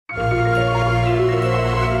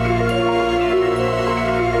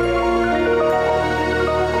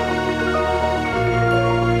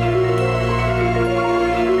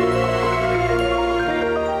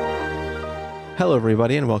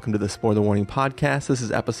everybody, and welcome to the Spoiler Warning Podcast. This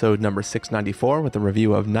is episode number 694 with a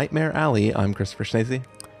review of Nightmare Alley. I'm Christopher Schnese.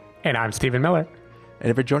 And I'm Stephen Miller. And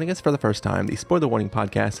if you're joining us for the first time, the Spoiler Warning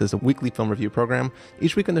Podcast is a weekly film review program.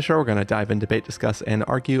 Each week on the show, we're going to dive in, debate, discuss, and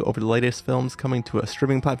argue over the latest films coming to a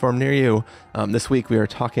streaming platform near you. This week, we are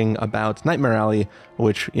talking about Nightmare Alley,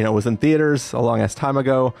 which, was in theaters a long-ass time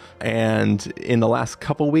ago. And in the last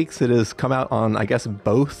couple weeks, it has come out on, I guess,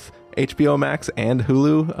 both HBO Max and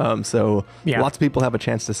Hulu. So lots of people have a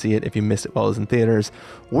chance to see it if you missed it while it was in theaters.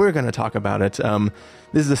 We're going to talk about it.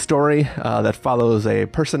 This is a story that follows a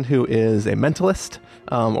person who is a mentalist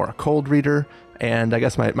or a cold reader. And I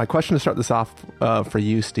guess my question to start this off for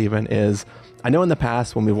you, Stephen, is I know in the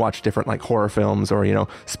past when we've watched different like horror films or,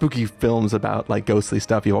 spooky films about like ghostly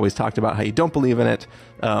stuff, you've always talked about how you don't believe in it.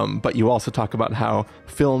 But you also talk about how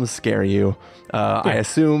films scare you. I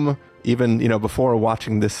assume even, before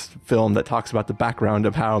watching this film that talks about the background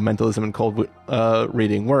of how mentalism and cold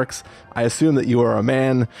reading works, I assume that you are a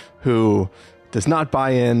man who does not buy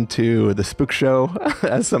into the spook show,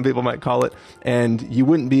 as some people might call it, and you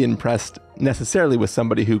wouldn't be impressed necessarily with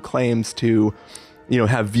somebody who claims to,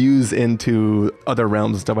 have views into other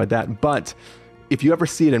realms and stuff like that. But if you ever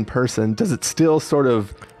see it in person, does it still sort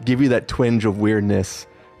of give you that twinge of weirdness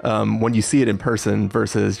when you see it in person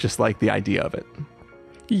versus just like the idea of it?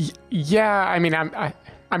 Yeah, I mean, I'm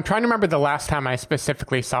trying to remember the last time I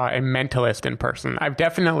specifically saw a mentalist in person. I've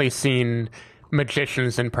definitely seen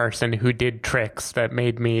magicians in person who did tricks that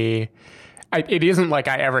made me... it isn't like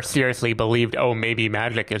I ever seriously believed, oh, maybe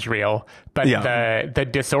magic is real, but the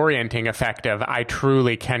disorienting effect of I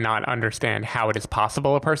truly cannot understand how it is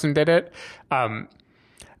possible a person did it.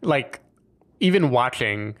 Like, even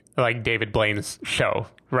watching, like, David Blaine's show,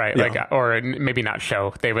 right? Yeah. Like, or maybe not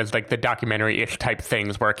show. They was like the documentary-ish type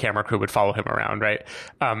things where a camera crew would follow him around, right?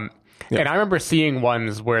 And I remember seeing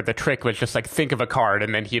ones where the trick was just like, think of a card,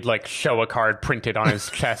 and then he'd like show a card printed on his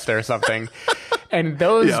chest or something. And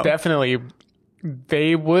those definitely,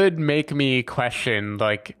 they would make me question,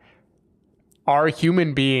 like, are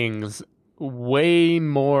human beings way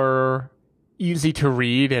more easy to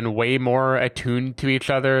read and way more attuned to each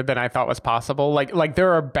other than I thought was possible? Like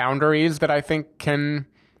there are boundaries that I think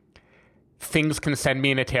things can send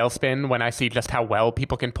me in a tailspin when I see just how well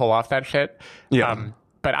people can pull off that shit.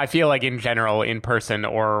 But I feel like in general, in person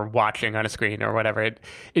or watching on a screen or whatever,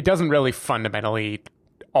 it doesn't really fundamentally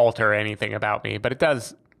alter anything about me, but it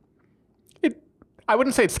does. I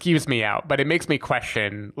wouldn't say it skews me out, but it makes me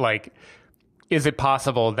question, like, is it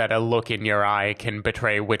possible that a look in your eye can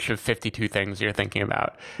betray which of 52 things you're thinking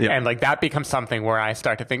about? Yeah. And like that becomes something where I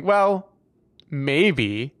start to think, well,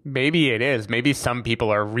 maybe it is. Maybe some people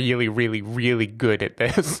are really, really, really good at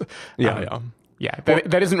this.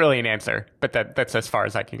 That isn't really an answer, but that's as far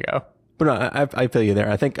as I can go. But no, I feel you there.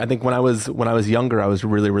 I think when I was younger, I was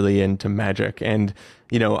really, really into magic, and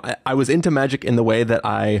I was into magic in the way that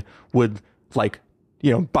I would like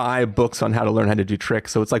buy books on how to learn how to do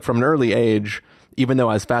tricks. So it's like from an early age, even though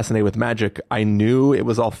I was fascinated with magic, I knew it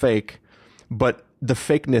was all fake, but the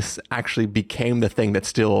fakeness actually became the thing that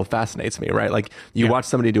still fascinates me, right? Like you watch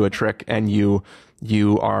somebody do a trick and you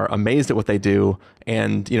are amazed at what they do.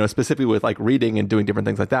 And, specifically with like reading and doing different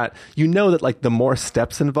things like that, that like the more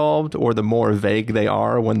steps involved or the more vague they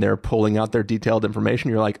are when they're pulling out their detailed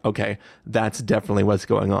information, you're like, okay, that's definitely what's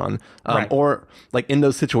going on. Right. Or like in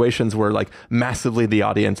those situations where like massively the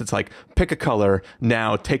audience, it's like, pick a color,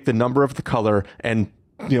 now take the number of the color and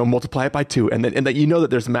multiply it by 2, and that that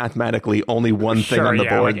there's mathematically only one thing on the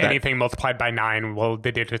board. Like anything multiplied by 9, well,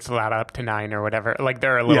 the digits will add up to 9 or whatever. Like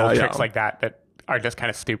there are little tricks like that are just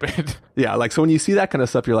kind of stupid. Yeah, like so when you see that kind of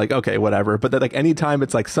stuff, you're like, okay, whatever. But then like anytime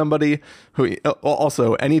it's like somebody who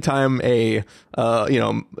also anytime a a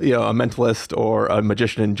mentalist or a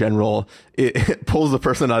magician in general, it pulls the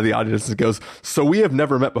person out of the audience and goes, so we have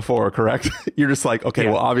never met before, correct? You're just like, okay,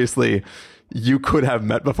 well, obviously you could have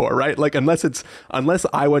met before, right? Like unless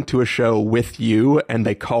I went to a show with you and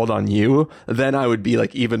they called on you, then I would be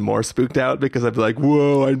like even more spooked out because I'd be like,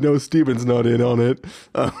 whoa, I know Steven's not in on it.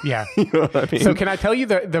 You know what I mean? So can I tell you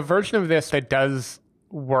the version of this that does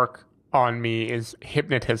work on me is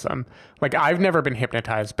hypnotism. Like I've never been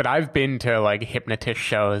hypnotized, but I've been to like hypnotist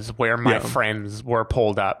shows where my friends were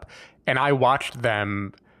pulled up and I watched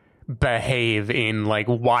them behave in like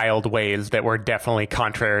wild ways that were definitely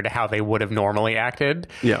contrary to how they would have normally acted.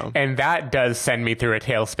 Yeah. And that does send me through a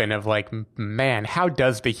tailspin of like, man, how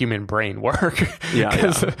does the human brain work?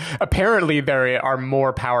 Because apparently there are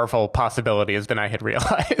more powerful possibilities than I had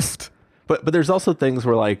realized. But there's also things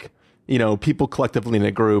where like, people collectively in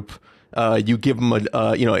a group, you give them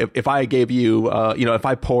if I gave you, if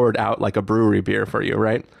I poured out like a brewery beer for you,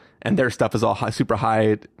 right? and their stuff is all super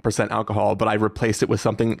high percent alcohol, but I replaced it with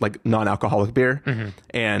something like non-alcoholic beer,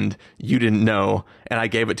 and you didn't know, and I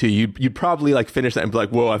gave it to you, you'd probably like finish that and be like,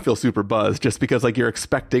 whoa, I feel super buzzed, just because like you're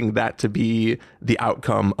expecting that to be the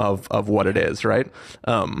outcome of what it is, right?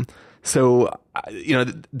 So,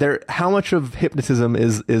 how much of hypnotism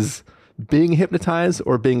is being hypnotized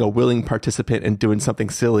or being a willing participant and doing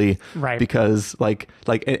something silly, right? Because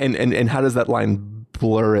and how does that line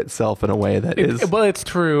blur itself in a way that is... Well, it's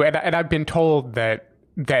true, and I've been told that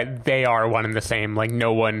they are one and the same. Like,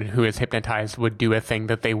 no one who is hypnotized would do a thing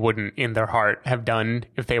that they wouldn't in their heart have done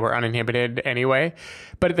if they were uninhibited anyway.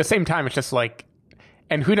 But at the same time, it's just like,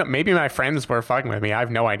 and who knows, maybe my friends were fucking with me, I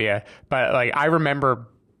have no idea, but like I remember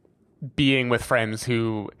being with friends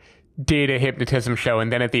who did a hypnotism show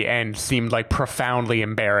and then at the end seemed like profoundly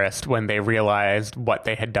embarrassed when they realized what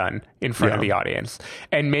they had done in front of the audience.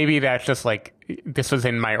 And maybe that's just like, this was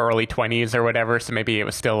in my early 20s or whatever, so maybe it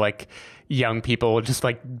was still like young people just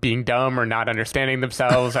like being dumb or not understanding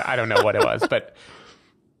themselves. I don't know what it was, but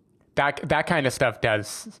that kind of stuff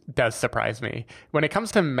does surprise me. When it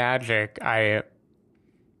comes to magic, I've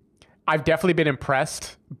definitely been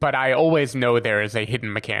impressed, but I always know there is a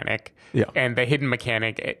hidden mechanic. Yeah. And the hidden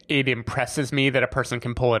mechanic, it impresses me that a person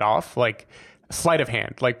can pull it off. Like sleight of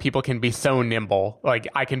hand, like people can be so nimble. Like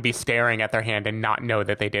I can be staring at their hand and not know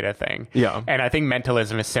that they did a thing. Yeah. And I think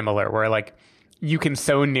mentalism is similar, where like you can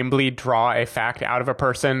so nimbly draw a fact out of a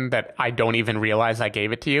person that I don't even realize I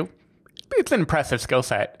gave it to you. It's an impressive skill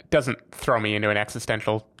set. It doesn't throw me into an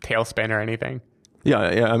existential tailspin or anything. Yeah.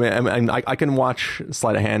 I mean, I can watch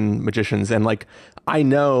sleight of hand magicians, and like I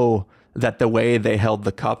know that the way they held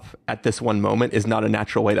the cup at this one moment is not a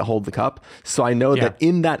natural way to hold the cup. So I know that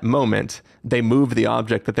in that moment, they moved the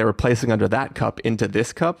object that they were placing under that cup into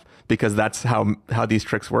this cup, because that's how these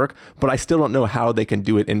tricks work. But I still don't know how they can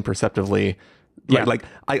do it imperceptibly. Like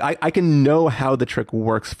I can know how the trick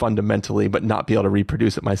works fundamentally, but not be able to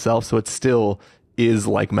reproduce it myself. So it still is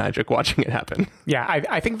like magic watching it happen. Yeah,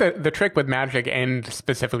 I think the trick with magic and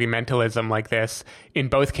specifically mentalism like this, in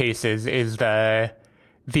both cases, is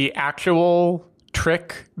the actual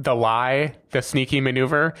trick, the lie, the sneaky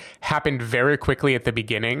maneuver happened very quickly at the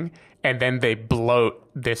beginning, and then they bloat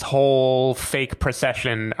this whole fake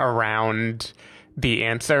procession around the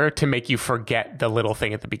answer to make you forget the little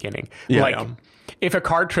thing at the beginning. If a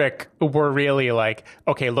card trick were really like,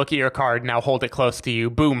 okay, look at your card, now hold it close to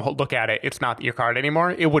you, boom, look at it, it's not your card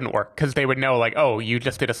anymore, it wouldn't work, because they would know like, oh, you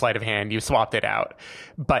just did a sleight of hand, you swapped it out.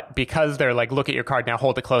 But because they're like, look at your card, now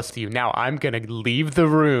hold it close to you, now I'm going to leave the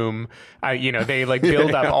room, they like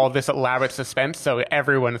build up all this elaborate suspense, so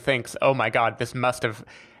everyone thinks, oh my God, this must have...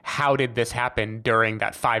 how did this happen during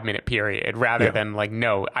that 5-minute period, rather than like,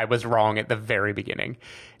 no, I was wrong at the very beginning.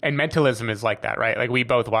 And mentalism is like that, right? Like we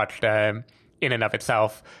both watched In and of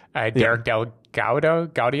Itself, Derek Del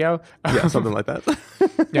Gaudio. Yeah, something like that.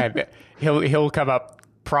 Yeah, he'll come up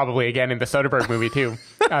probably again in the Soderbergh movie too.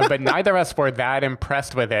 But neither of us were that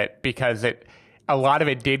impressed with it, because a lot of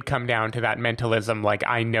it did come down to that mentalism, like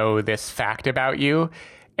I know this fact about you,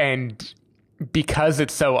 and because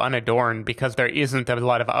it's so unadorned, because there isn't a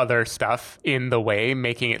lot of other stuff in the way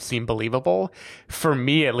making it seem believable, for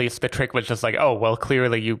me at least, the trick was just like, oh, well,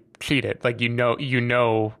 clearly you cheated. Like, you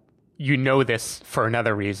know this for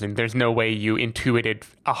another reason. There's no way you intuited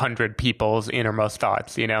 100 people's innermost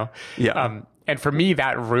thoughts, Yeah. And for me,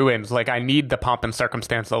 that ruins, like, I need the pomp and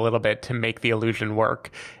circumstance a little bit to make the illusion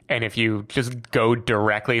work. And if you just go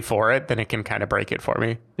directly for it, then it can kind of break it for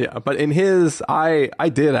me. Yeah, but in his, I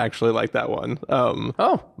did actually like that one.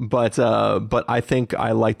 But I think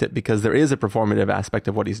I liked it because there is a performative aspect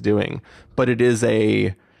of what he's doing, but it is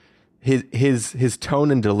his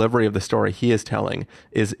tone and delivery of the story he is telling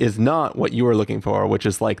is not what you are looking for, which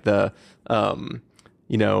is like the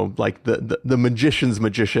like the magician's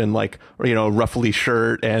magician, like, or, ruffly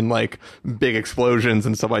shirt and like big explosions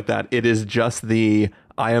and stuff like that. It is just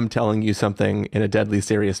I am telling you something in a deadly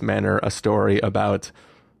serious manner, a story about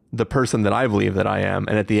the person that I believe that I am.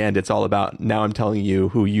 And at the end, it's all about, now I'm telling you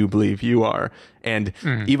who you believe you are. And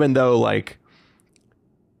even though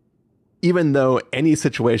any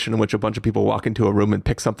situation in which a bunch of people walk into a room and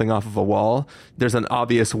pick something off of a wall, there's an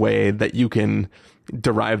obvious way that you can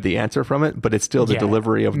derive the answer from it, but it's still the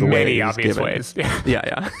delivery of the way many it's obvious given. ways.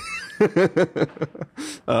 Yeah.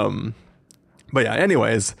 But yeah,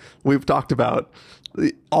 anyways, we've talked about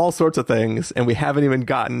all sorts of things, and we haven't even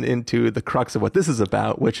gotten into the crux of what this is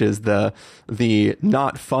about, which is the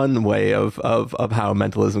not fun way of how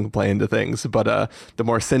mentalism can play into things, but the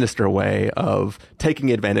more sinister way of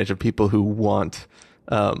taking advantage of people who want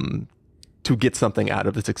to get something out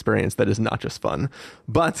of this experience that is not just fun.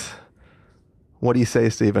 But what do you say,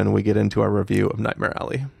 Stephen? We get into our review of Nightmare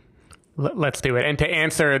Alley. Let's do it. And to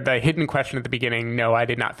answer the hidden question at the beginning, no, I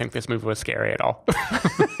did not think this movie was scary at all.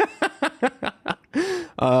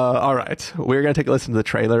 All right. We're going to take a listen to the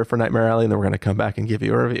trailer for Nightmare Alley, and then we're going to come back and give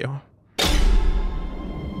you a review.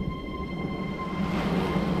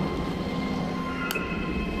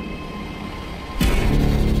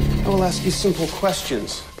 I will ask you simple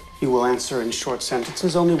questions. You will answer in short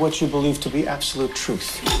sentences only what you believe to be absolute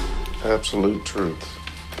truth. Absolute truth.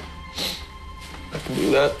 I can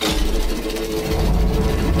do that.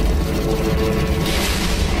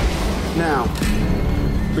 Now,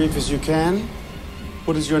 brief as you can,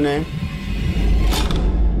 what is your name?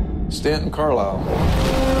 Stanton Carlisle.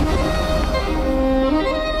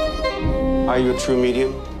 Are you a true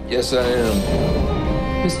medium? Yes, I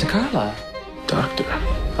am. Mr. Carlisle, Doctor,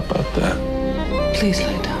 how about that? please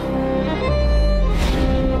lay down.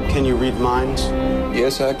 Can you read minds?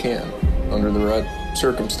 Yes, I can. Under the right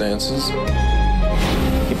circumstances.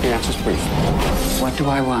 Keep your answers brief. What do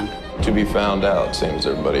I want? To be found out, same as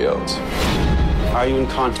everybody else. Are you in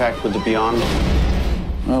contact with the beyond?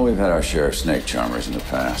 Well, we've had our share of snake charmers in the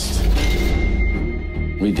past.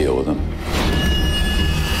 We deal with them.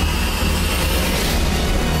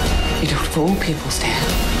 You don't fool people, Stan.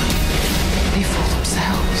 They fool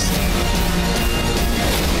themselves.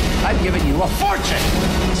 I've given you a fortune.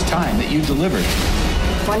 It's time that you delivered.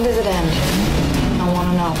 When does it end? I want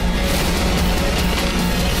to know.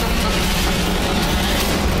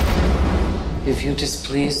 If you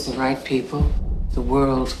displease the right people, the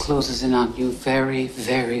world closes in on you very,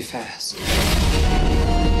 very fast.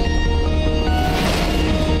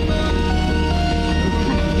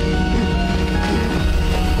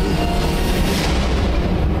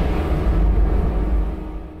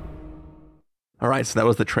 All right, so that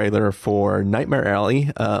was the trailer for Nightmare Alley,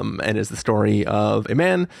 and is the story of a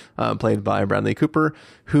man played by Bradley Cooper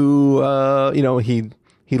who,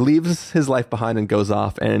 he leaves his life behind and goes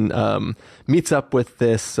off and meets up with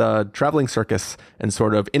this traveling circus and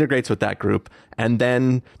sort of integrates with that group, and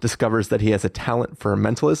then discovers that he has a talent for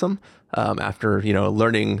mentalism after,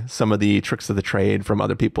 learning some of the tricks of the trade from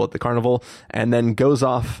other people at the carnival, and then goes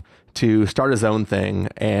off to start his own thing.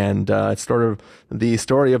 And it's sort of the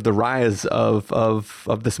story of the rise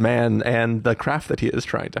of this man and the craft that he is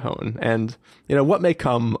trying to hone, and what may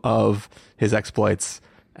come of his exploits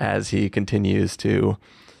as he continues to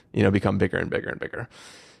become bigger and bigger and bigger.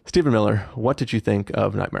 Stephen Miller, what did you think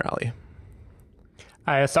of Nightmare Alley?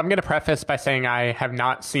 So I'm going to preface by saying I have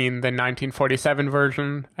not seen the 1947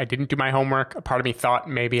 version. I didn't do my homework. A part of me thought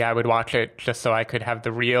maybe I would watch it just so I could have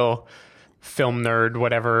the real film nerd,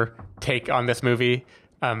 whatever, take on this movie.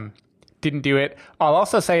 Didn't do it. I'll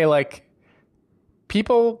also say,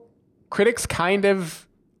 critics kind of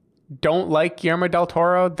don't like Guillermo del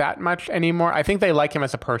Toro that much anymore. I think they like him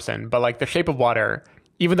as a person, but The Shape of Water,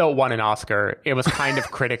 even though it won an Oscar, it was kind of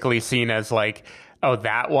critically seen as oh,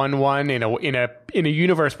 that one won in a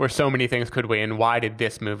universe where so many things could win. Why did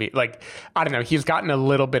this movie? I don't know. He's gotten a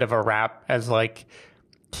little bit of a rap as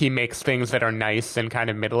he makes things that are nice and kind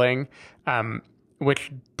of middling,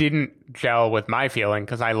 which didn't gel with my feeling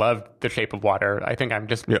because I loved The Shape of Water. I think I'm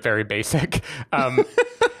just very basic.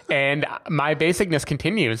 And my basicness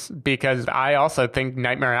continues because I also think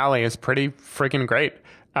Nightmare Alley is pretty freaking great.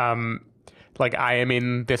 I am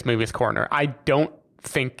in this movie's corner. I don't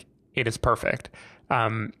think it is perfect.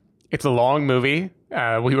 It's a long movie.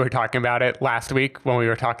 We were talking about it last week when we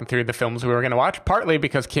were talking through the films we were going to watch, partly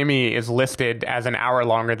because Kimmy is listed as an hour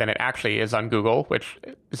longer than it actually is on Google, which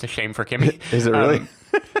is a shame for Kimmy. Is it really?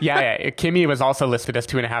 Yeah. Kimmy was also listed as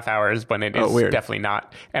 2.5 hours when it is definitely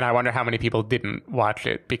not. And I wonder how many people didn't watch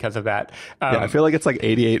it because of that. I feel like it's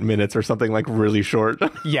 88 minutes or something really short.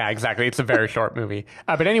 Yeah, exactly. It's a very short movie.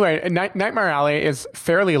 But anyway, Nightmare Alley is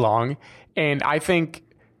fairly long, and I think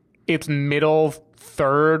it's middle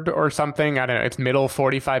third or something. I don't know. It's middle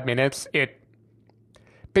 45 minutes.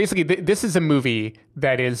 This is a movie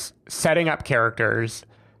that is setting up characters.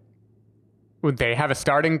 They have a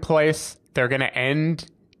starting place. They're going to end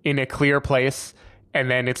in a clear place. And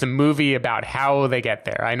then it's a movie about how they get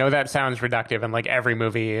there. I know that sounds reductive, and every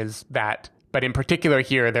movie is that. But in particular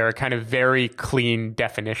here, there are kind of very clean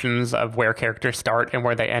definitions of where characters start and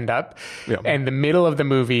where they end up. Yeah. And the middle of the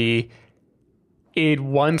movie, it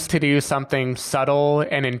wants to do something subtle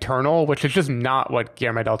and internal, which is just not what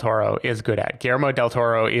Guillermo del Toro is good at. Guillermo del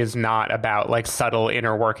Toro is not about subtle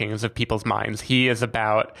inner workings of people's minds. He is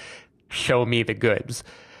about show me the goods.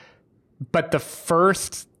 But the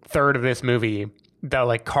first third of this movie,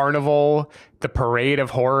 the carnival, the parade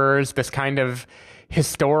of horrors, this kind of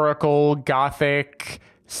historical, gothic,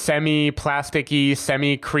 semi-plasticky,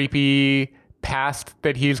 semi-creepy past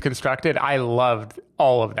that he's constructed, I loved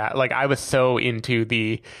all of that. Like, I was so into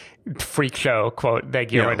the freak show quote that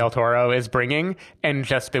Guillermo del Toro is bringing, and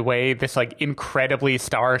just the way this like incredibly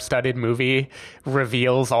star-studded movie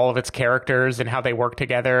reveals all of its characters and how they work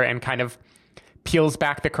together, and kind of peels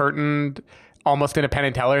back the curtain almost in a Penn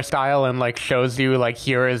and Teller style, and like shows you like,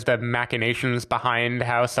 here is the machinations behind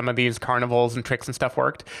how some of these carnivals and tricks and stuff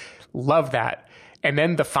worked. Love that. And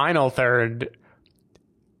then the final third,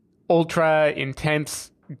 ultra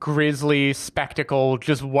intense, grisly spectacle,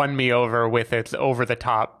 just won me over with its over the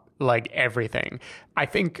top, like, everything. I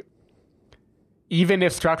think even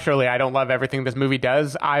if structurally I don't love everything this movie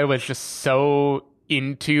does, I was just so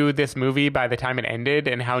into this movie by the time it ended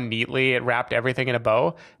and how neatly it wrapped everything in a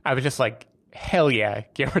bow. I was just like, hell yeah,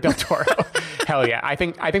 Guillermo del Toro. Hell yeah. I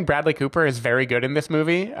think Bradley Cooper is very good in this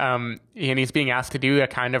movie. And he's being asked to do a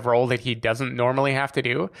kind of role that he doesn't normally have to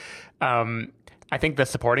do. I think the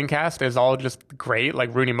supporting cast is all just great.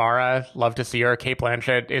 Like Rooney Mara, love to see her. Cate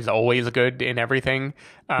Blanchett is always good in everything.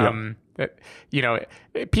 You know,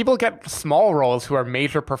 people get small roles who are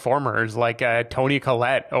major performers, like Toni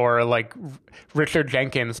Collette, or like Richard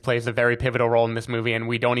Jenkins plays a very pivotal role in this movie, and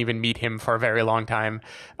we don't even meet him for a very long time.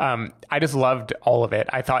 I just loved all of it.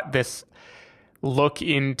 I thought this look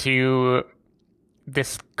into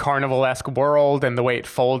this carnival-esque world and the way it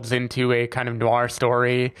folds into a kind of noir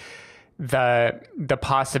story, the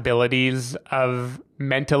possibilities of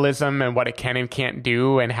mentalism and what it can and can't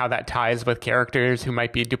do, and how that ties with characters who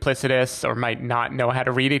might be duplicitous or might not know how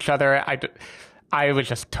to read each other. I was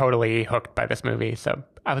just totally hooked by this movie, so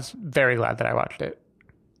I was very glad that I watched it.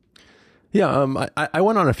 Yeah, I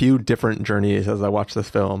went on a few different journeys as I watched this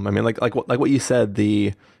film. I mean, like what you said,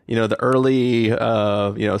 the early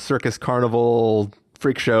circus carnival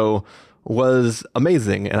freak show was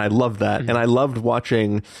amazing, and I loved that. And I loved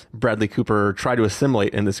watching Bradley Cooper try to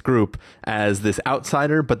assimilate in this group as this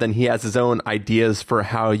outsider, but then he has his own ideas for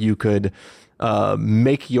how you could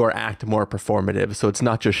make your act more performative. So it's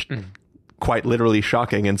not just quite literally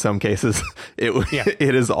shocking in some cases. It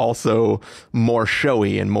is also more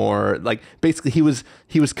showy and more like, basically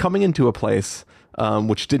he was coming into a place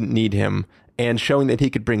which didn't need him, and showing that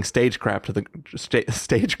he could bring stagecraft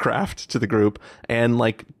to the group and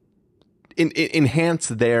like enhance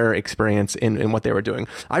their experience in what they were doing.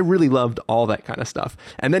 I really loved all that kind of stuff.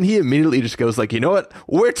 And then he immediately just goes like, you know what?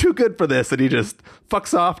 We're too good for this. And he just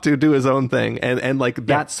fucks off to do his own thing. And like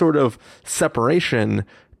that sort of separation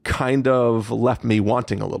kind of left me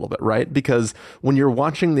wanting a little bit, right? Because when you're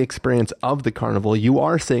watching the experience of the carnival, you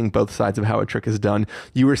are seeing both sides of how a trick is done.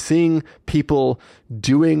 You are seeing people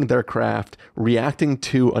doing their craft, reacting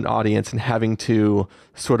to an audience, and having to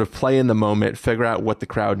sort of play in the moment, figure out what the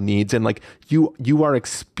crowd needs. And like you are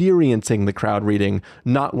experiencing the crowd reading,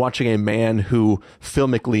 not watching a man who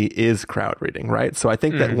filmically is crowd reading, right? So I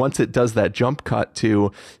think that once it does that jump cut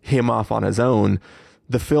to him off on his own,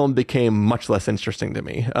 the film became much less interesting to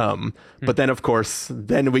me. But then, of course,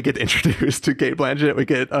 then we get introduced to Cate Blanchett. We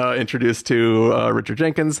get introduced to Richard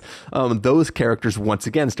Jenkins. Those characters, once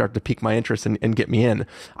again, start to pique my interest and get me in.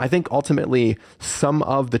 I think ultimately some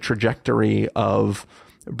of the trajectory of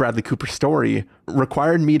Bradley Cooper's story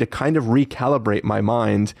required me to kind of recalibrate my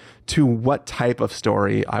mind to what type of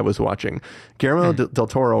story I was watching. Guillermo del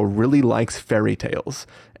Toro really likes fairy tales,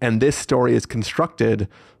 and this story is constructed,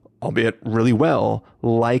 albeit really well,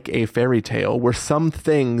 like a fairy tale, where some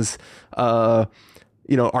things, are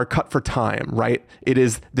cut for time, right? It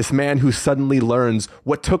is this man who suddenly learns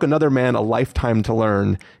what took another man a lifetime to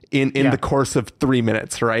learn in the course of 3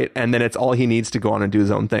 minutes, right? And then it's all he needs to go on and do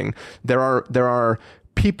his own thing. There are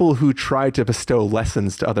people who try to bestow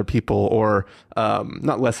lessons to other people, or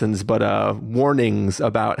not lessons, but warnings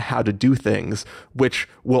about how to do things, which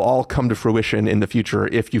will all come to fruition in the future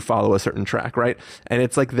if you follow a certain track, right? And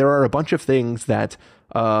it's like there are a bunch of things that,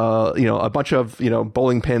 a bunch of,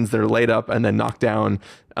 bowling pins that are laid up and then knocked down,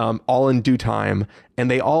 all in due time.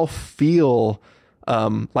 And they all feel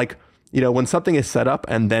like, when something is set up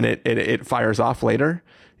and then it fires off later,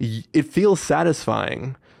 it feels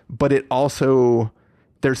satisfying, but it also...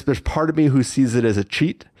 There's part of me who sees it as a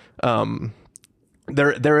cheat.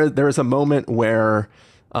 There is a moment where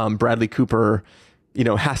Bradley Cooper,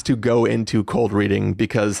 has to go into cold reading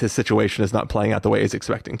because his situation is not playing out the way he's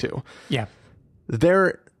expecting to. Yeah.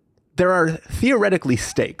 There are theoretically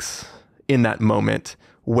stakes in that moment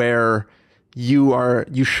where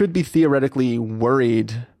you should be theoretically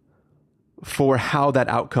worried for how that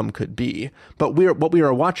outcome could be. But what we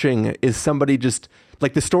are watching is somebody just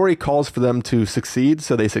like the story calls for them to succeed,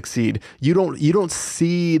 so they succeed. You don't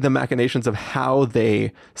see the machinations of how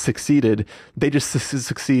they succeeded. They just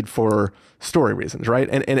succeed for story reasons, right?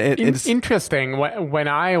 And it's interesting. When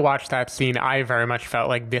I watched that scene, I very much felt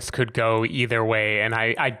like this could go either way, and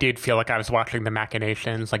I did feel like I was watching the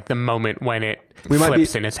machinations, like the moment when it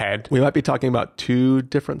flips in his head. We might be talking about two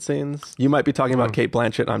different scenes. You might be talking about Cate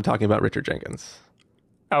Blanchett, and I'm talking about Richard Jenkins.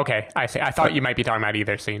 Okay, I see. I thought you might be talking about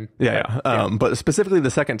either scene. But specifically the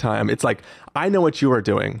second time, it's like, I know what you are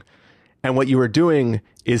doing. And what you are doing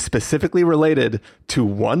is specifically related to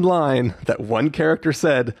one line that one character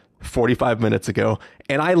said 45 minutes ago.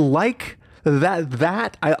 And I like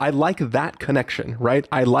that I like that connection, right?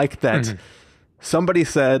 I like that somebody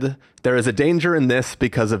said there is a danger in this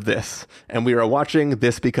because of this. And we are watching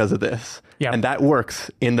this because of this. Yeah. And that works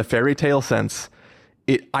in the fairy tale sense.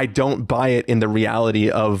 I don't buy it in the reality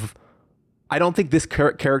of, I don't think this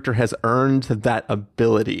character has earned that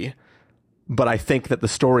ability, but I think that the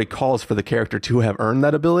story calls for the character to have earned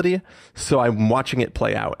that ability. So I'm watching it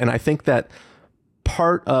play out. And I think that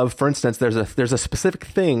part of, for instance, there's a specific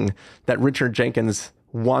thing that Richard Jenkins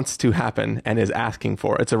wants to happen and is asking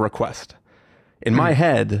for. It's a request. In my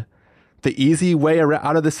head, the easy way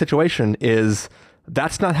out of this situation is,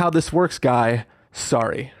 that's not how this works, guy.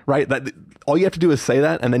 Sorry, right? All you have to do is say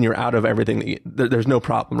that, and then you're out of everything. There's no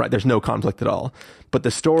problem, right? There's no conflict at all. But the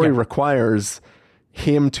story requires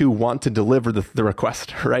him to want to deliver the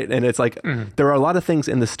request, right? And it's like, there are a lot of things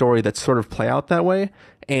in the story that sort of play out that way,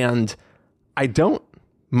 and I don't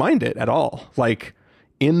mind it at all. Like,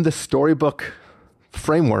 in the storybook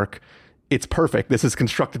framework, it's perfect. This is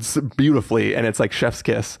constructed beautifully, and it's like chef's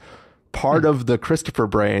kiss. Part of the Christopher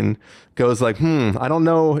brain goes like, I don't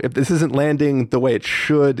know if this isn't landing the way it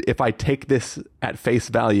should if I take this at face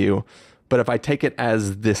value. But if I take it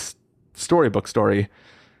as this storybook story,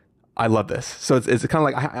 I love this. So it's kind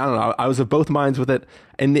of like, I don't know. I was of both minds with it.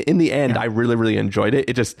 And in the end, I really, really enjoyed it.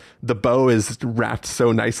 It just, the bow is wrapped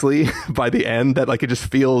so nicely by the end that like, it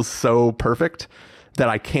just feels so perfect that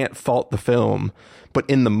I can't fault the film. But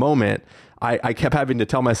in the moment, I kept having to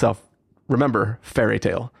tell myself, remember, fairy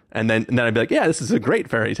tale. And then I'd be like, yeah, this is a great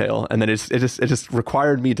fairy tale. And then it just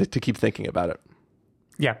required me to keep thinking about it.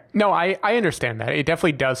 Yeah, no, I understand that. It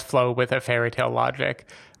definitely does flow with a fairy tale logic.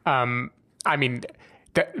 I mean,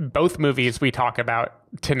 both movies we talk about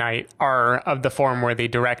tonight are of the form where the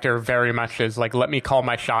director very much is like, let me call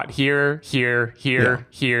my shot here, here, here,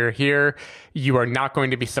 here, here. You are not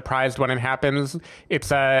going to be surprised when it happens.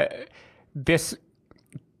 It's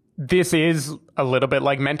This is a little bit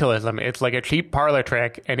like mentalism. It's like a cheap parlor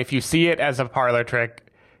trick. And if you see it as a parlor trick,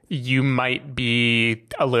 you might be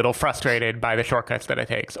a little frustrated by the shortcuts that it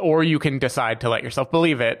takes. Or you can decide to let yourself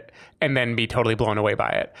believe it and then be totally blown away by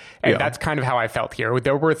it. And that's kind of how I felt here.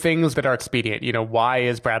 There were things that are expedient. You know, why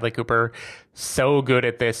is Bradley Cooper so good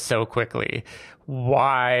at this so quickly?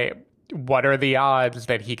 What are the odds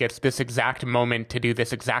that he gets this exact moment to do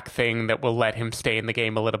this exact thing that will let him stay in the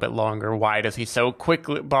game a little bit longer? Why does he so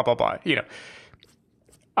quickly, blah, blah, blah. You know,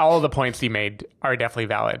 all of the points he made are definitely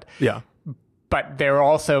valid. Yeah. But there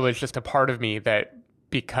also is just a part of me that,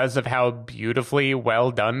 because of how beautifully well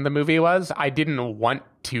done the movie was, I didn't want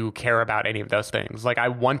to care about any of those things. Like, I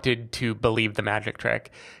wanted to believe the magic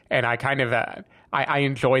trick. And I kind of, I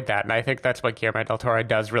enjoyed that. And I think that's what Guillermo del Toro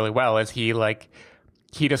does really well, is he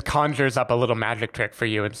just conjures up a little magic trick for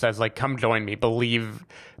you and says, like, come join me, believe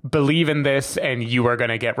in this, and you are going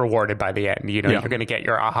to get rewarded by the end. You know, you're going to get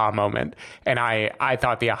your aha moment. And I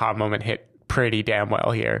thought the aha moment hit pretty damn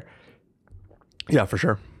well here. Yeah, for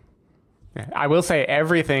sure. I will say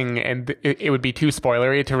everything, and it would be too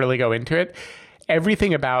spoilery to really go into it,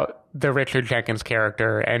 everything about the Richard Jenkins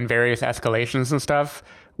character and various escalations and stuff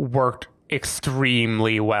worked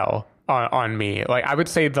extremely well on me. Like, I would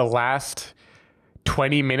say the last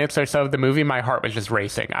 20 minutes or so of the movie, my heart was just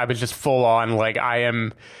racing. I was just full on, like, I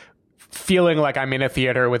am feeling like I'm in a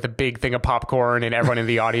theater with a big thing of popcorn and everyone in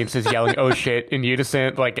the audience is yelling, oh shit, in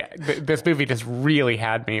unison. Like, this movie just really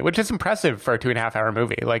had me, which is impressive for a 2.5 hour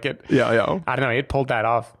movie. Like, it, I don't know, it pulled that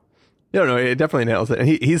off. Yeah, no, it definitely nails it. And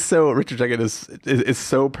he's so, Richard Jenkins is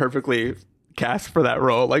so perfectly cast for that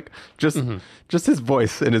role. Like, just his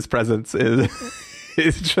voice and his presence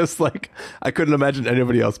is just like, I couldn't imagine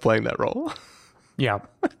anybody else playing that role. Yeah.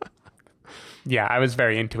 Yeah, I was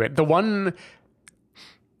very into it.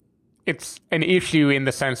 It's an issue in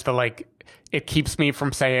the sense that, like, it keeps me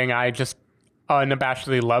from saying I just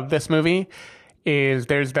unabashedly love this movie, is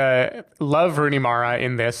there's the love Rooney Mara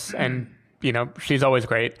in this, and, you know, she's always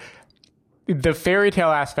great. The fairy tale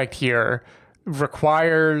aspect here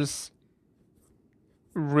requires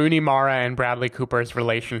Rooney Mara and Bradley Cooper's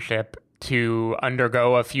relationship to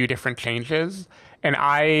undergo a few different changes. And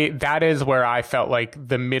that is where I felt like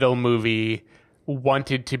the middle movie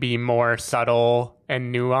wanted to be more subtle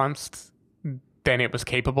and nuanced than it was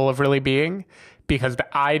capable of really being, because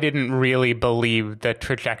I didn't really believe the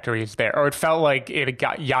trajectories there, or it felt like it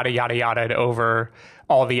got yada yada'd over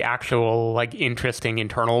all the actual like interesting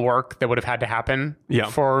internal work that would have had to happen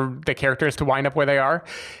for the characters to wind up where they are.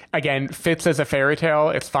 Again, fits as a fairy tale,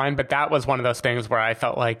 it's fine, but that was one of those things where I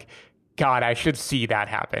felt like, God, I should see that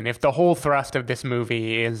happen. If the whole thrust of this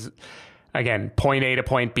movie is, again, point A to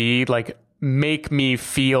point B, like, make me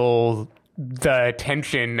feel the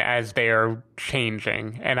tension as they're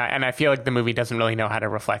changing. And I feel like the movie doesn't really know how to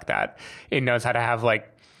reflect that. It knows how to have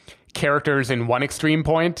like characters in one extreme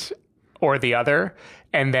point or the other,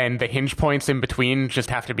 and then the hinge points in between just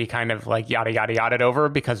have to be kind of like yada yada yada over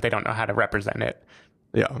because they don't know how to represent it.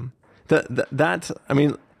 Yeah. That I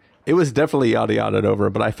mean, it was definitely yada yada over,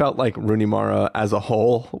 but I felt like Rooney Mara as a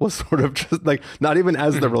whole was sort of just like, not even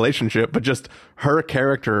as the relationship, but just her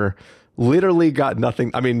character literally got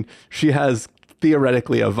nothing. I mean, she has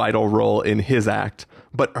theoretically a vital role in his act,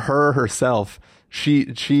 but herself,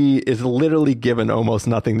 she is literally given almost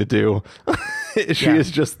nothing to do. She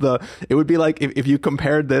is just it would be like if you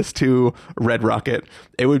compared this to Red Rocket,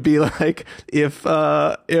 it would be like if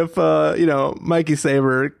Mikey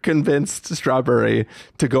Saber convinced Strawberry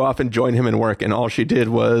to go off and join him in work, and all she did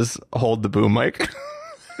was hold the boom mic.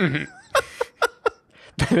 That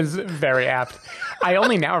is very apt. I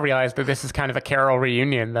only now realize that this is kind of a Carol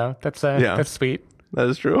reunion, though. That's sweet. That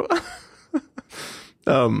is true.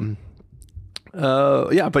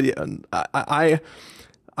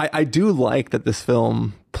 I do like that this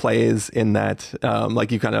film plays in that,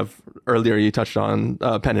 like you kind of earlier you touched on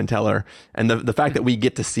Penn and Teller, and the fact that we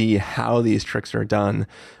get to see how these tricks are done.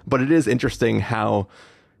 But it is interesting how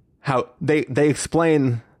they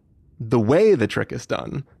explain the way the trick is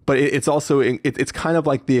done, but it's also it's kind of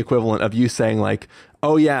like the equivalent of you saying like,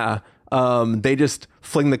 oh yeah, they just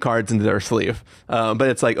fling the cards into their sleeve. But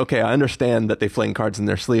it's like, okay, I understand that they fling cards in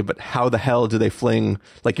their sleeve, but how the hell do they fling?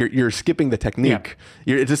 Like you're skipping the technique.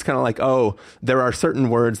 Yeah. It's just kind of like, oh, there are certain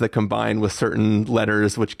words that combine with certain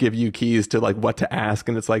letters, which give you keys to like what to ask.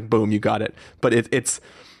 And it's like, boom, you got it. But it's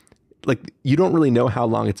like, you don't really know how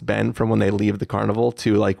long it's been from when they leave the carnival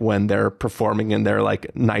to like when they're performing in their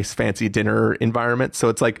like nice fancy dinner environment. So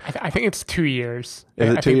it's like, I think it's 2 years.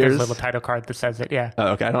 Is it 2 years? I think there's a little title card that says it. Yeah.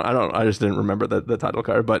 Okay. I just didn't remember the title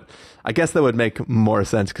card, but I guess that would make more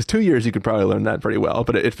sense because 2 years you could probably learn that pretty well.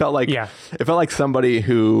 But it felt like, somebody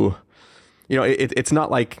who, you know, it's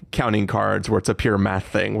not like counting cards where it's a pure math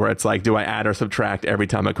thing where it's like, do I add or subtract every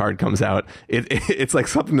time a card comes out? It's like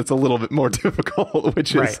something that's a little bit more difficult,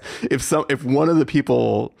 which is if one of the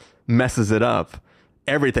people messes it up,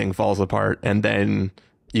 everything falls apart, and then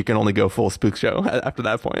you can only go full spook show after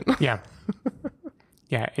that point. Yeah.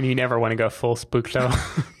 Yeah, and you never want to go full spook show.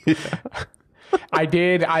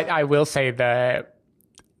 I will say the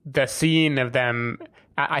scene of them,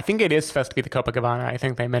 I think it is supposed to be the Copacabana. I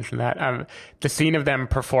think they mentioned that. The scene of them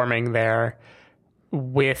performing there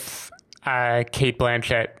with Cate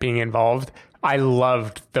Blanchett being involved, I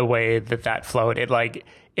loved the way that flowed.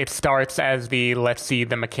 It starts as let's see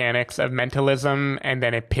the mechanics of mentalism, and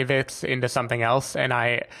then it pivots into something else.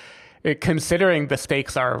 And considering the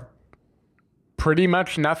stakes are pretty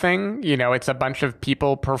much nothing, you know, it's a bunch of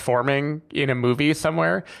people performing in a movie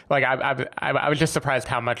somewhere. Like I was just surprised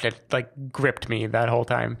how much it like gripped me that whole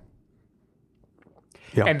time.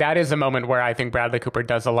 Yeah. And that is a moment where I think Bradley Cooper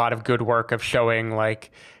does a lot of good work of showing like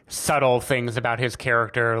subtle things about his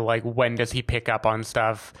character, like when does he pick up on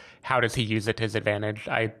stuff, how does he use it to his advantage.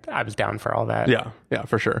 I was down for all that. Yeah,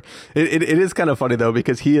 for sure. It is kind of funny though,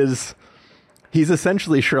 because he's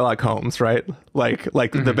essentially Sherlock Holmes, right? Like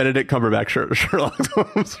the Benedict Cumberbatch Sherlock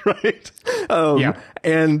Holmes, right?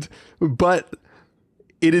 But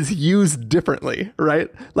it is used differently, right?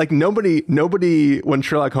 Like nobody, when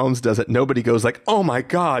Sherlock Holmes does it, nobody goes like, oh my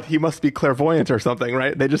God, he must be clairvoyant or something,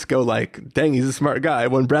 right? They just go like, dang, he's a smart guy.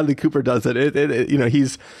 When Bradley Cooper does it, you know,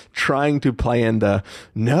 he's trying to play in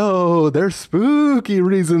no, there's spooky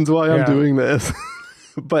reasons why I'm doing this.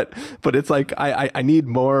 But it's like I need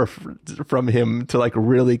more from him to like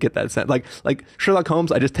really get that sense. Like Sherlock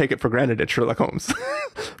Holmes, I just take it for granted it's Sherlock Holmes.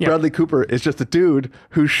 Bradley Cooper is just a dude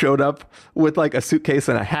who showed up with like a suitcase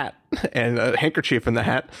and a hat and a handkerchief in the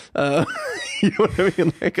hat. You know what I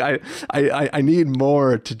mean? Like I need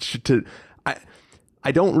more to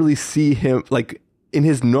I don't really see him like in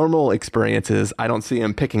his normal experiences. I don't see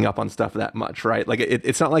him picking up on stuff that much, right? Like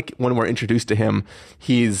it's not like when we're introduced to him,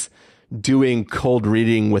 he's doing cold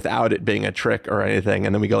reading without it being a trick or anything.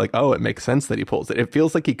 And then we go like, oh, it makes sense that he pulls it. It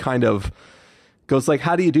feels like he kind of goes like,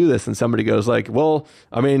 how do you do this? And somebody goes like, well,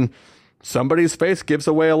 I mean, somebody's face gives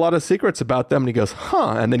away a lot of secrets about them. And he goes,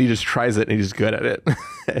 huh? And then he just tries it and he's good at it.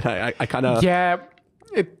 And I kind of...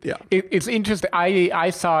 It's interesting. I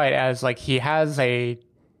saw it as like he has a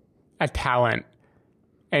talent,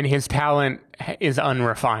 and his talent is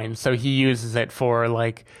unrefined. So he uses it for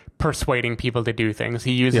like persuading people to do things.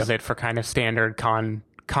 He uses it for kind of standard con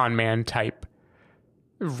man type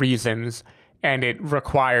reasons. And it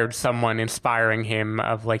required someone inspiring him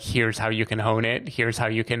of like, here's how you can hone it. Here's how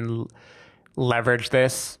you can leverage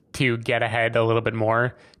this to get ahead a little bit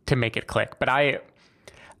more to make it click. But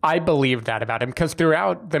I believed that about him because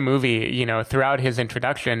throughout the movie, you know, throughout his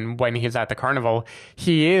introduction, when he's at the carnival,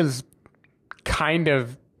 he is kind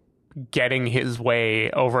of getting his way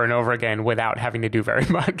over and over again without having to do very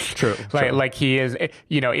much. True. Like he is,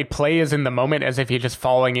 you know, it plays in the moment as if he's just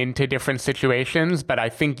falling into different situations, but I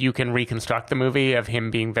think you can reconstruct the movie of him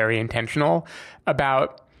being very intentional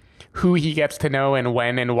about who he gets to know and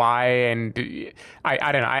when and why. And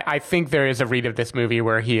I don't know. I think there is a read of this movie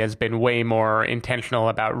where he has been way more intentional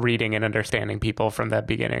about reading and understanding people from the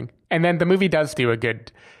beginning. And then the movie does do a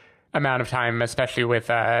good amount of time, especially with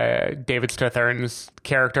David Strathern's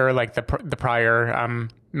character, like the prior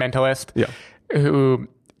mentalist, who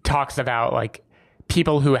talks about like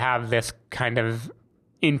people who have this kind of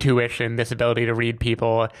intuition, this ability to read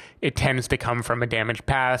people. It tends to come from a damaged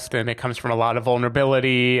past, and it comes from a lot of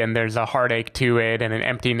vulnerability, and there's a heartache to it and an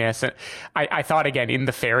emptiness. And I thought, again, in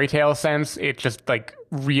the fairy tale sense, it just like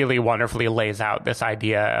really wonderfully lays out this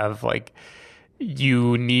idea of like,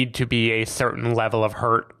 you need to be a certain level of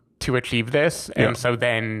hurt to achieve this. And so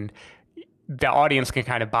then the audience can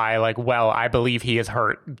kind of buy like, well, I believe he is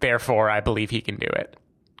hurt, therefore I believe he can do it.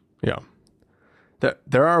 Yeah.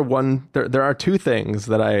 There are two things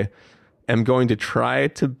that I am going to try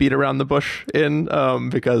to beat around the bush in,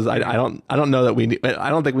 because I don't know that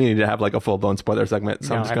I don't think we need to have like a full blown spoiler segment.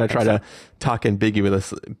 So I'm just going to try to talk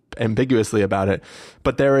ambiguously about it.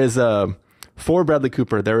 But there is for Bradley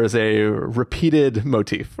Cooper, there is a repeated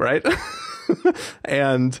motif, right?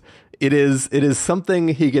 And it is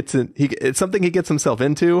something it's something he gets himself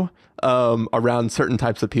into around certain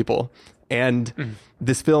types of people. And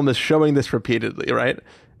this film is showing this repeatedly, right?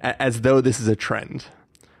 As though this is a trend.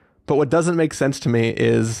 But what doesn't make sense to me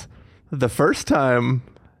is the first time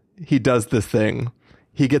he does this thing,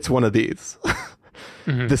 he gets one of these.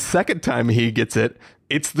 The second time he gets it,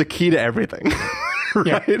 it's the key to everything.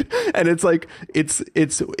 Right? Yeah. And it's like, it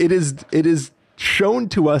is shown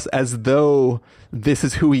to us as though this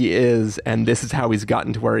is who he is and this is how he's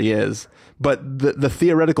gotten to where he is. But the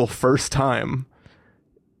theoretical first time,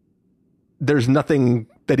 there's nothing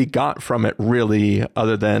that he got from it really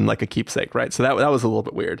other than like a keepsake, right? So that was a little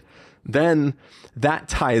bit weird. Then that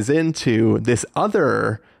ties into this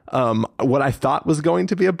other, what I thought was going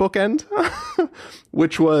to be a bookend,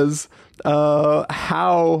 which was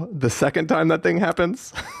how the second time that thing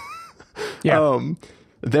happens.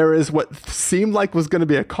 There is what seemed like was going to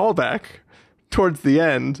be a callback towards the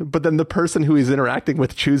end, but then the person who he's interacting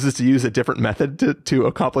with chooses to use a different method to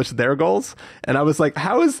accomplish their goals. And I was like,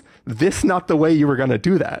 how is this not the way you were going to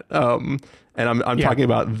do that? And I'm talking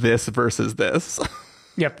about this versus this.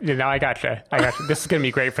 Yep. No, I gotcha. This is going to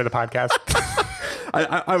be great for the podcast.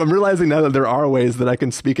 I'm realizing now that there are ways that I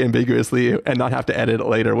can speak ambiguously and not have to edit it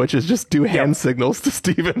later, which is just do hand signals to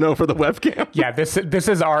Steven over the webcam. Yeah, this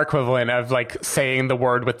is our equivalent of like saying the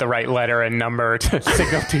word with the right letter and number to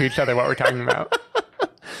signal to each other what we're talking about.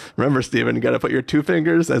 Remember, Steven, you got to put your two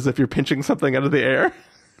fingers as if you're pinching something out of the air.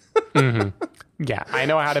 Yeah, I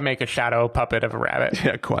know how to make a shadow puppet of a rabbit.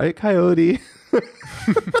 Yeah, quiet coyote.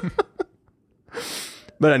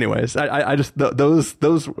 But anyways, I just those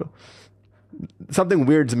something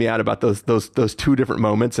weirds me out about those two different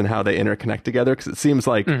moments and how they interconnect together, because it seems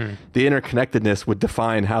like the interconnectedness would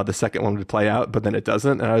define how the second one would play out, but then it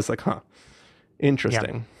doesn't. And I was like,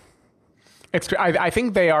 interesting. Yeah. It's true. I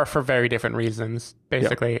think they are for very different reasons,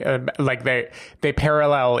 basically. Yeah. Like they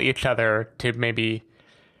parallel each other to maybe,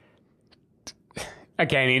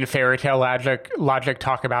 again, in fairy tale logic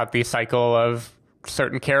talk about the cycle of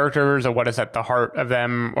certain characters or what is at the heart of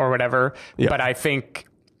them or whatever. Yeah. But I think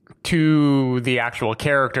to the actual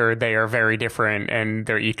character, they are very different and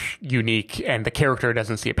they're each unique, and the character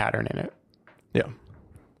doesn't see a pattern in it. Yeah.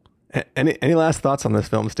 Any last thoughts on this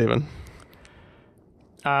film, Steven?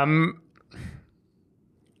 I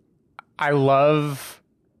love,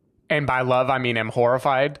 and by love I mean I'm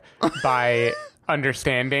horrified by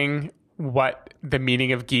understanding what the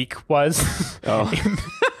meaning of geek was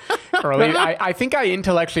early. I think I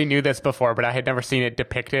intellectually knew this before, but I had never seen it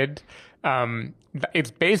depicted.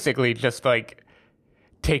 It's basically just like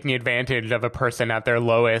taking advantage of a person at their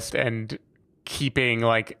lowest and keeping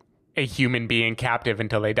like a human being captive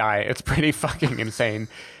until they die. It's pretty fucking insane.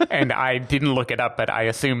 And I didn't look it up, but I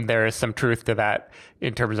assume there is some truth to that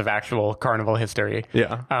in terms of actual carnival history.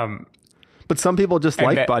 Yeah. But some people just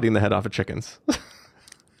like biting the head off of chickens.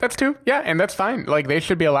 That's true. Yeah, and that's fine. Like, they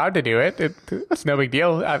should be allowed to do it. It's no big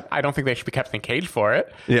deal. I don't think they should be kept in a cage for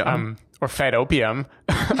it. Yeah. Or fed opium.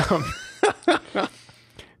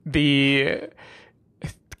 The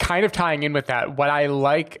kind of tying in with that, what I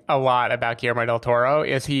like a lot about Guillermo del Toro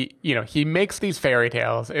is he makes these fairy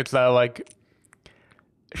tales. It's like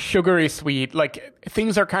sugary sweet, like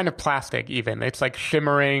things are kind of plastic even. It's like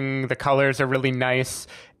shimmering. The colors are really nice.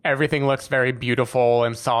 Everything looks very beautiful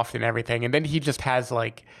and soft and everything. And then he just has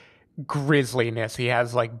like grisliness. He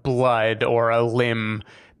has like blood or a limb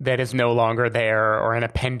that is no longer there, or an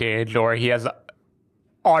appendage, or he has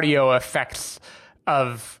audio effects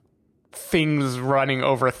of things running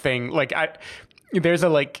over things. Like there's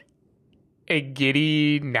a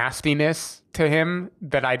giddy nastiness to him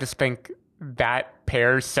that I just think that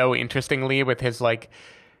pairs so interestingly with his like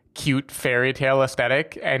cute fairy tale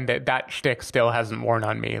aesthetic, and that shtick still hasn't worn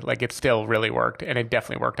on me. Like, it still really worked, and it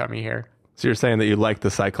definitely worked on me here. So you're saying that you like the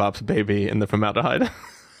Cyclops baby in the formaldehyde?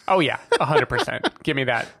 Oh yeah, 100%. Give me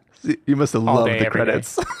that. You must have loved the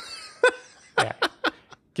credits. Yeah.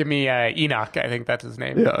 Give me Enoch. I think that's his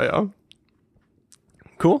name. Yeah.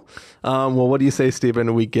 Cool. Well, what do you say,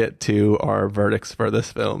 Stephen? We get to our verdicts for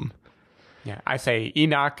this film. Yeah, I say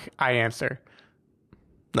Enoch. I answer.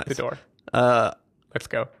 Nice. The door. Let's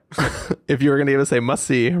go. If you were going to give us a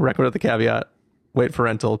must-see, recommend with the caveat, wait for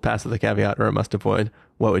rental, pass with the caveat, or a must-avoid,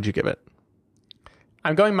 what would you give it?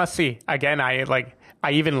 I'm going must-see. Again, I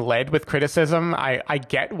even led with criticism. I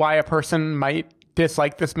get why a person might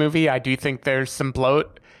dislike this movie. I do think there's some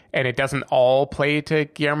bloat, and it doesn't all play to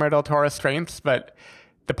Guillermo del Toro's strengths, but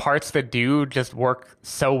the parts that do just work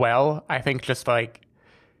so well. I think just like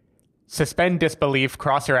suspend disbelief,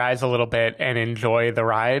 cross your eyes a little bit, and enjoy the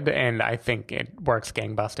ride. And I think it works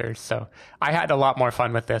gangbusters. So I had a lot more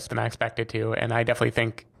fun with this than I expected to. And I definitely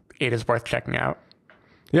think it is worth checking out.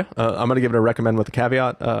 Yeah, I'm going to give it a recommend with a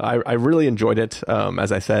caveat. I really enjoyed it.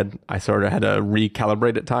 As I said, I sort of had to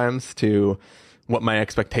recalibrate at times to what my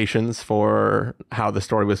expectations for how the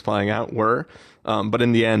story was playing out were. But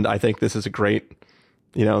in the end, I think this is a great,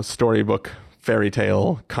 storybook, fairy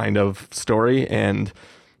tale kind of story. And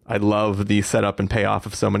I love the setup and payoff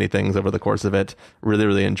of so many things over the course of it. Really,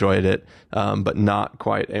 really enjoyed it, but not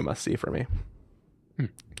quite a must-see for me.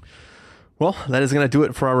 Well, that is going to do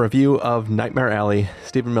it for our review of Nightmare Alley.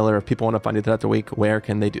 Stephen Miller, if people want to find you throughout the week, where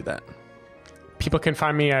can they do that? People can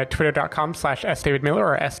find me at twitter.com/sdavidmiller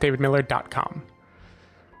or sdavidmiller.com.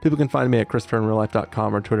 People can find me at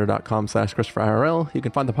ChristopherInRealLife.com or Twitter.com/ChristopherIRL. You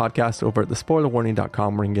can find the podcast over at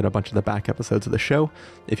thespoilerwarning.com, where you can get a bunch of the back episodes of the show.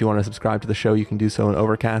 If you want to subscribe to the show, you can do so in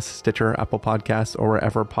Overcast, Stitcher, Apple Podcasts, or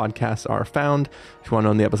wherever podcasts are found. If you want to know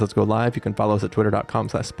when the episodes go live, you can follow us at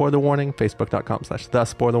Twitter.com/SpoilerWarning,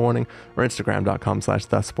 Facebook.com/TheSpoilerWarning, or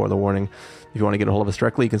Instagram.com/TheSpoilerWarning. If you want to get a hold of us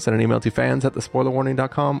directly, you can send an email to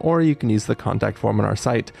fans@thespoilerwarning.com, or you can use the contact form on our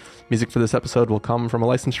site. Music for this episode will come from a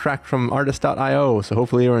licensed track from artist.io, so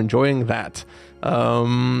hopefully you're enjoying that.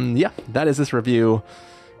 That is this review.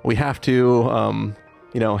 We have to,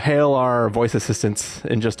 hail our voice assistants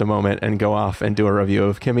in just a moment and go off and do a review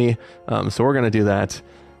of Kimmy. So we're going to do that.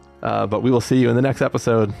 But we will see you in the next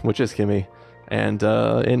episode, which is Kimmy, and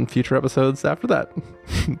in future episodes after that.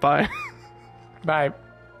 Bye. Bye.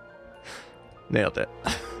 Nailed it.